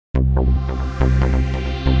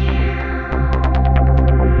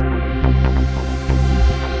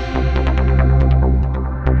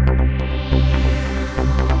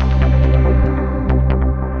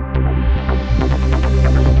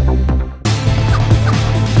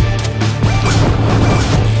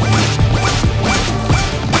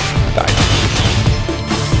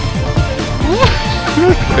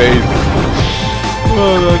Face.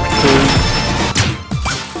 Oh, that's crazy.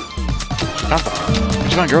 Stop. What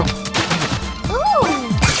you want, girl?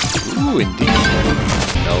 Ooh, indeed.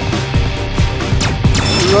 No.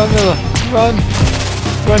 Run, Milla. Run.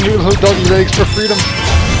 Run, you little doggy legs for freedom.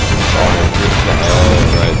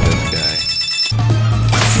 Oh, right, this guy.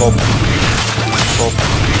 Bob. Bob.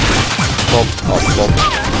 Bob. Oh, Bob.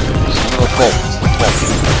 Oh, Bob. Bob.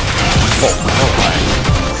 Bob. Oh, hi.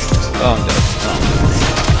 Oh, I'm dead.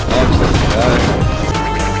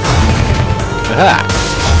 Aha!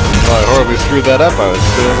 Well, I horribly screwed that up. I was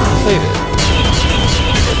still able to save it.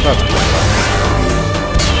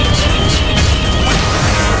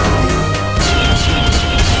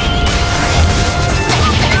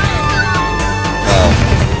 Well,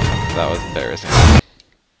 that was embarrassing.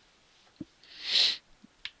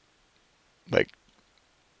 Like,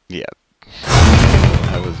 yeah.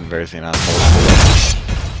 That was embarrassing on multiple levels.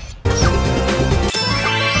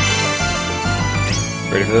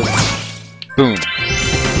 Ready for this? Boom!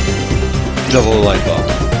 Double light bulb.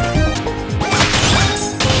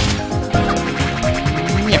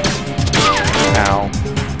 Yep. Ow.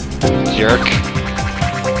 Jerk.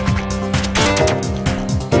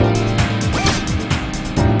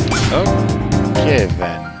 Okay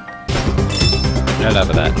then. Enough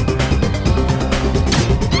of that.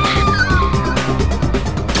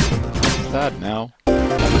 Sad now.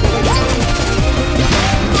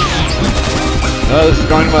 Oh, this is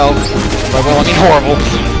going well. By well, I mean horrible.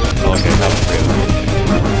 Okay, that was real.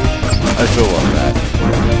 I still love that.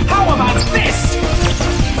 How about this?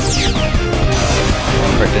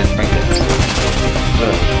 Right then, right then.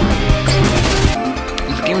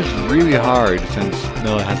 This game is really hard since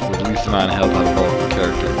Milla has the least amount of health out of all of the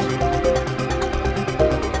characters.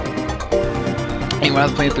 And when I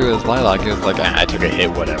was playing through as Lilac, it was like, I took a hit,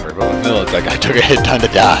 whatever. But with Milla, it's like, I took a hit, time to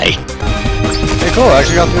die. Hey, cool, I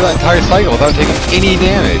actually got through that entire cycle without taking any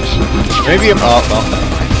damage. Maybe I'm... Oh, well, never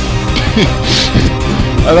mind.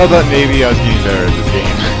 I thought that maybe I was getting better at this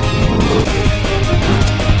game.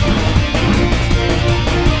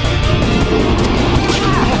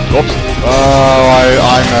 Oops. Oh,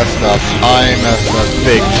 I messed up. I messed up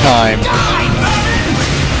big time.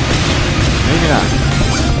 Maybe not.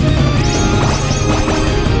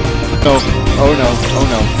 No. Oh no. Oh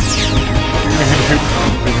no.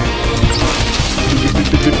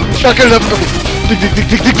 Not good enough! Dig, dig, dig,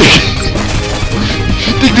 dig, dig, dig!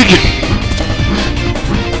 Dig, dig!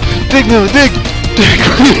 Dig, no, dig! Dig!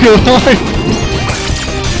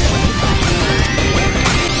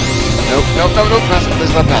 Nope, nope, nope, nope, pass it,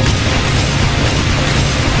 there's not pass.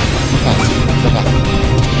 Pass, not pass.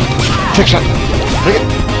 Trick shot! Take it!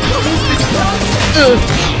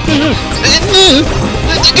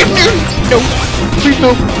 No! Please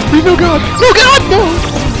no! Please no God! No God! No!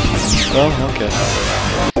 Oh, okay.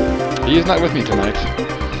 He is not with me tonight.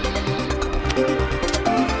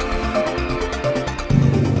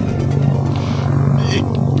 Hey,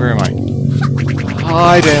 where am I?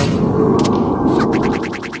 Hi, Dale.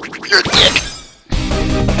 You're a dick!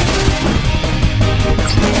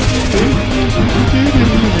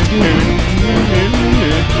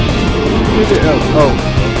 Oh.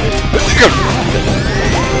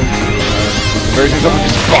 Very soon someone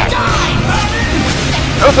just spot. I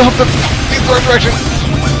also hope the right direction.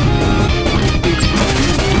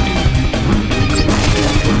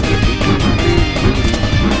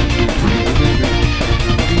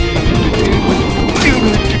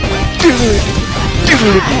 Come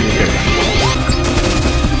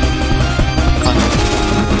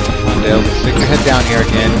on, Dale, stick your head down here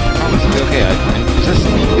again. I promise it'll be okay.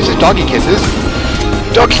 It's just doggy kisses.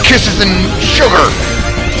 Doggy kisses and sugar!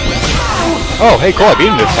 Oh, hey, cool, I beat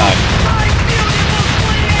him this time.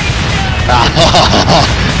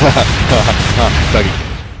 Doggy.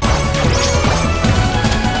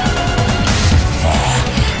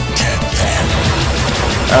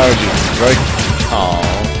 Oh, Jesus, right? Aww.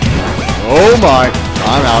 Oh my!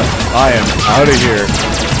 I'm out. I am out of here.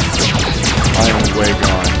 I am way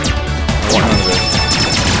gone. I want none of this.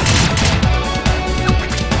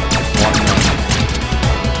 Want none.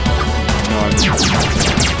 No, I'm just...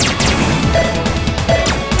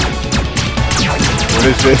 What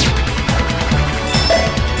is this?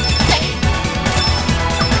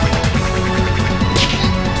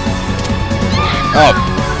 Oh.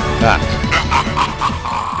 Ah.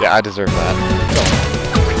 Yeah, I deserve that.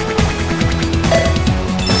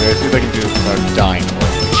 Okay, let's see if I can do without dying.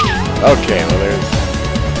 Okay, well there's...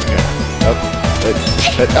 Okay.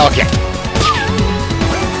 Oh, okay.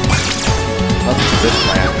 What's this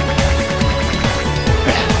plan?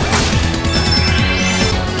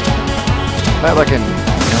 Not like an...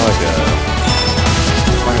 You know, like a...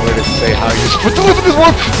 funny way to say how you split the lip of this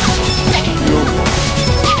one!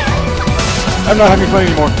 I'm not having fun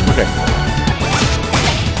anymore. Okay.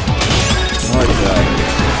 Alright,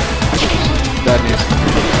 bad news.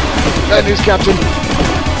 Bad news, Captain.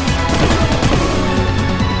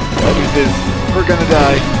 Bad news is, we're gonna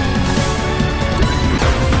die.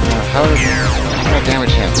 How do I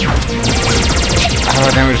damage him? How do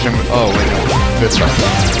I damage him? Oh, wait, no. This way.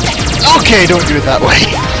 Okay, don't do it that way.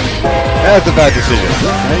 That's a bad decision.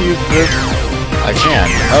 Can I use this? I can.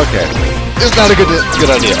 Okay. It's not a good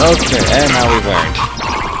idea. Okay, and now we've learned.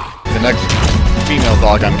 The next female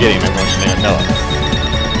dog I'm getting, I'm going to name it Noah.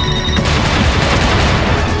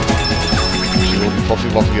 She will be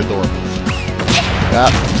fluffy adorable. Yeah.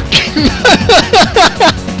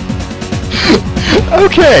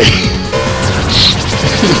 Okay.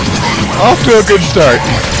 Off to a good start.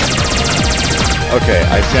 Okay,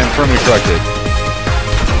 I stand firmly corrected.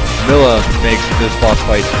 Milla makes this boss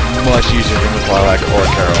fight much easier than the Lilac or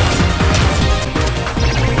Carol.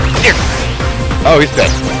 Oh, he's dead.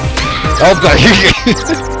 Oh,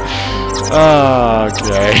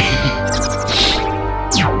 okay.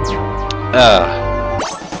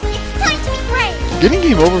 Getting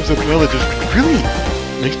game over with Milla just really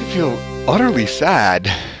makes me feel utterly sad.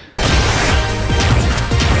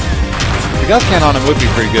 The gas can on him would be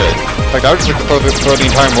pretty good. In fact, I would just like to throw the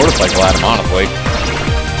entire motorcycle at him, honestly.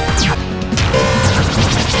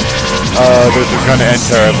 This is gonna end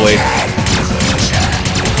terribly.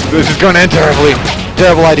 This is gonna end terribly.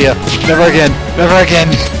 Terrible idea. Never again. Never again.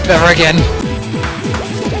 Never again.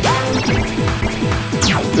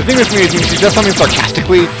 The thing with me is when you suggest something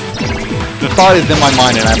sarcastically, the thought is in my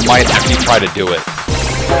mind and I might actually try to do it.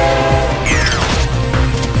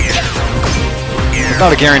 It's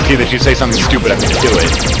not a guarantee that you say something stupid, I'm going to do it.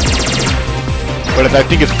 But if I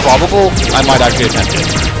think it's probable, I might actually attempt it.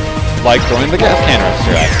 Like throwing the gas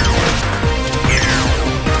canister at it.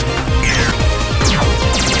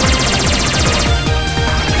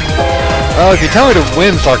 Oh, if you tell me to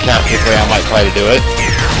win sarcastically, I might try to do it.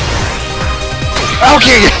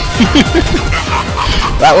 Okay!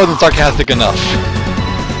 That wasn't sarcastic enough.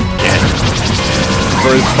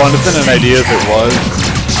 For as fun as an idea as it was,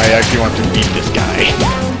 I actually want to beat this guy.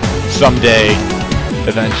 Someday,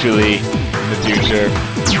 eventually, in the future.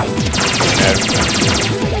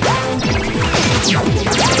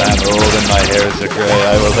 But I'm old and my hair is so gray,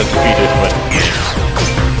 I will have defeated, but...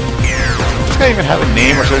 Does this guy even have a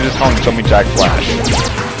name, or should I just call him Jumping Jack Flash?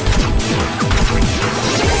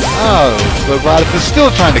 Oh, so Gladys is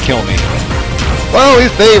still trying to kill me. Well, at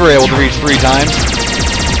least they were able to reach 3 times.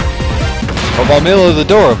 But while Milla is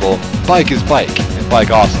adorable, Bike is Bike, and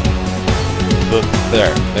Bike awesome. So,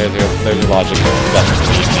 there's your logic.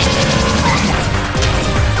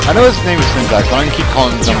 I know his name is Syntax, but I'm gonna keep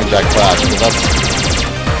calling him Jumping Jack Flash, because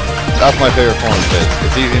that's my favorite form of it.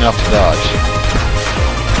 It's easy enough to dodge.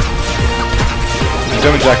 And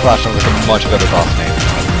Jumping Jack Flash sounds like a much better boss name.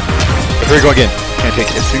 But here we go again. Can't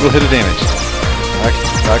take a single hit of damage.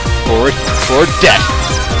 Back, forward, death!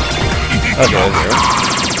 Okay, there.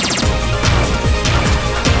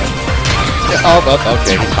 Yeah, oh,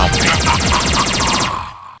 okay, he stopped me.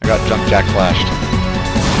 I got Jump Jack Flashed.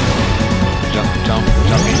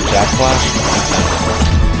 Jumping Jack Flash?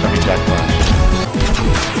 Jumping Jack Flash.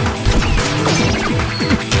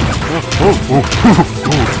 Ooh,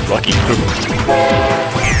 lucky.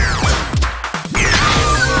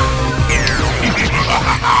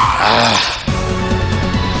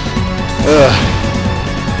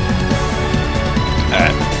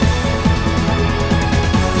 Alright.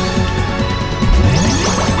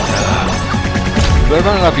 There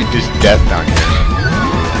better not be just death down here.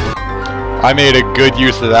 I made a good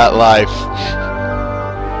use of that life.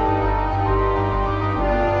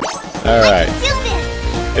 Alright.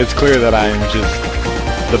 It's clear that I'm just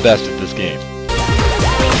the best at this game.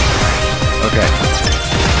 Okay.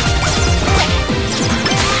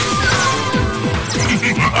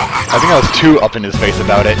 I think I was too up in his face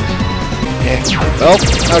about it. Yeah. Well,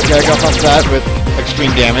 okay, I got past that with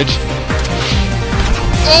extreme damage.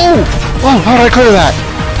 Oh! Oh, how did I clear that?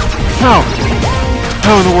 How?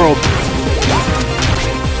 How in the world?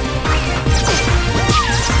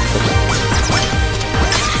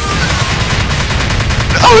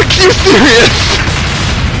 Oh, are you serious?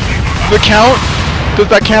 The count Does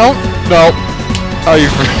that count? No. Oh, you.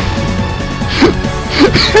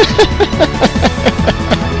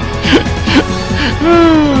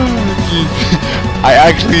 I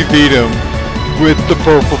actually beat him with the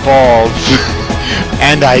purple balls,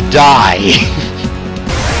 and I die.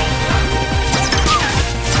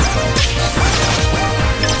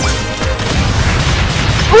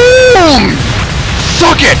 Boom!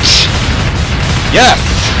 Suck it! Yes!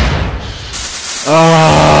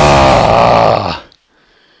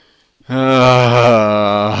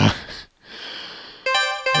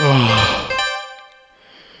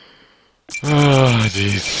 Oh,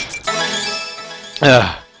 jeez.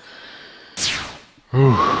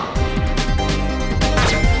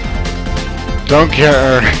 Don't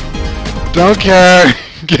care. Don't care.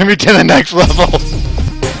 Get me to the next level.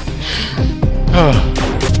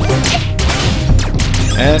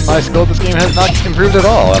 And my skill at this game has not improved at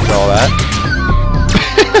all after all that.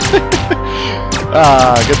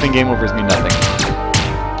 Good thing game overs mean nothing.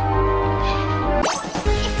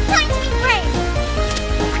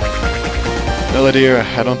 Melody, dear,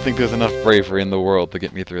 I don't think there's enough bravery in the world to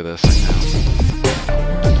get me through this.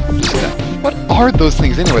 What are those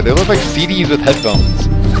things anyway? They look like CDs with headphones.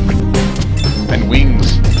 And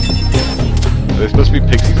wings. Are they supposed to be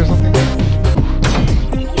pixies or something?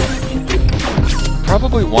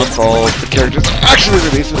 Probably once all the characters actually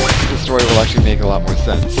releases, the story will actually make a lot more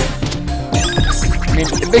sense. I mean,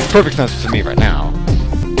 it makes perfect sense to me right now.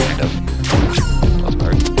 Kind of. Most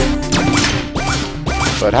parts.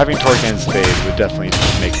 But having Torque and Spade would definitely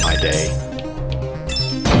make my day.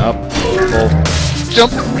 Up. Full.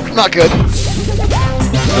 Jump! Not good.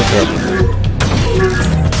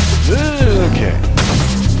 Okay.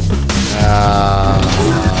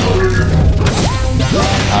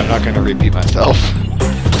 I'm not going to repeat myself.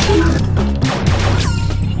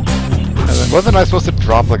 Wasn't I supposed to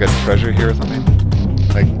drop like a treasure here or something?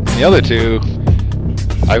 Like, in the other two,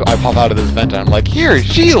 I pop out of this vent and I'm like, here,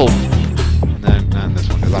 shield! And then, not this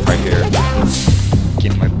one, because I'm right here.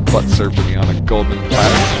 Getting my butt served to me on a golden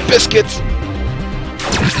platter. Biscuits!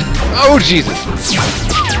 Oh, Jesus!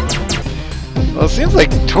 Well, it seems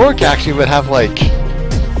like Torque actually would have like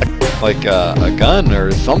a gun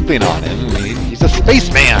or something on him. I mean, he's a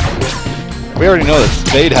spaceman! We already know that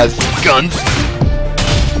Spade has guns!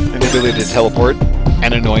 And the ability to teleport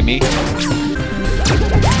and annoy me.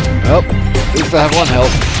 Well, at least I have one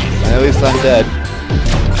health. And at least I'm dead.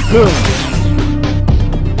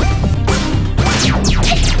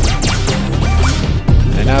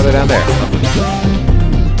 And now they're down there.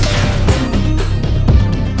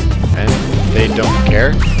 And they don't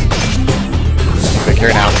care? They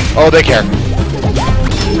care now. Oh, they care.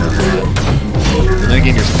 And then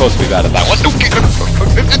again, you're supposed to be bad at that one.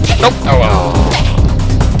 Nope. Oh, well.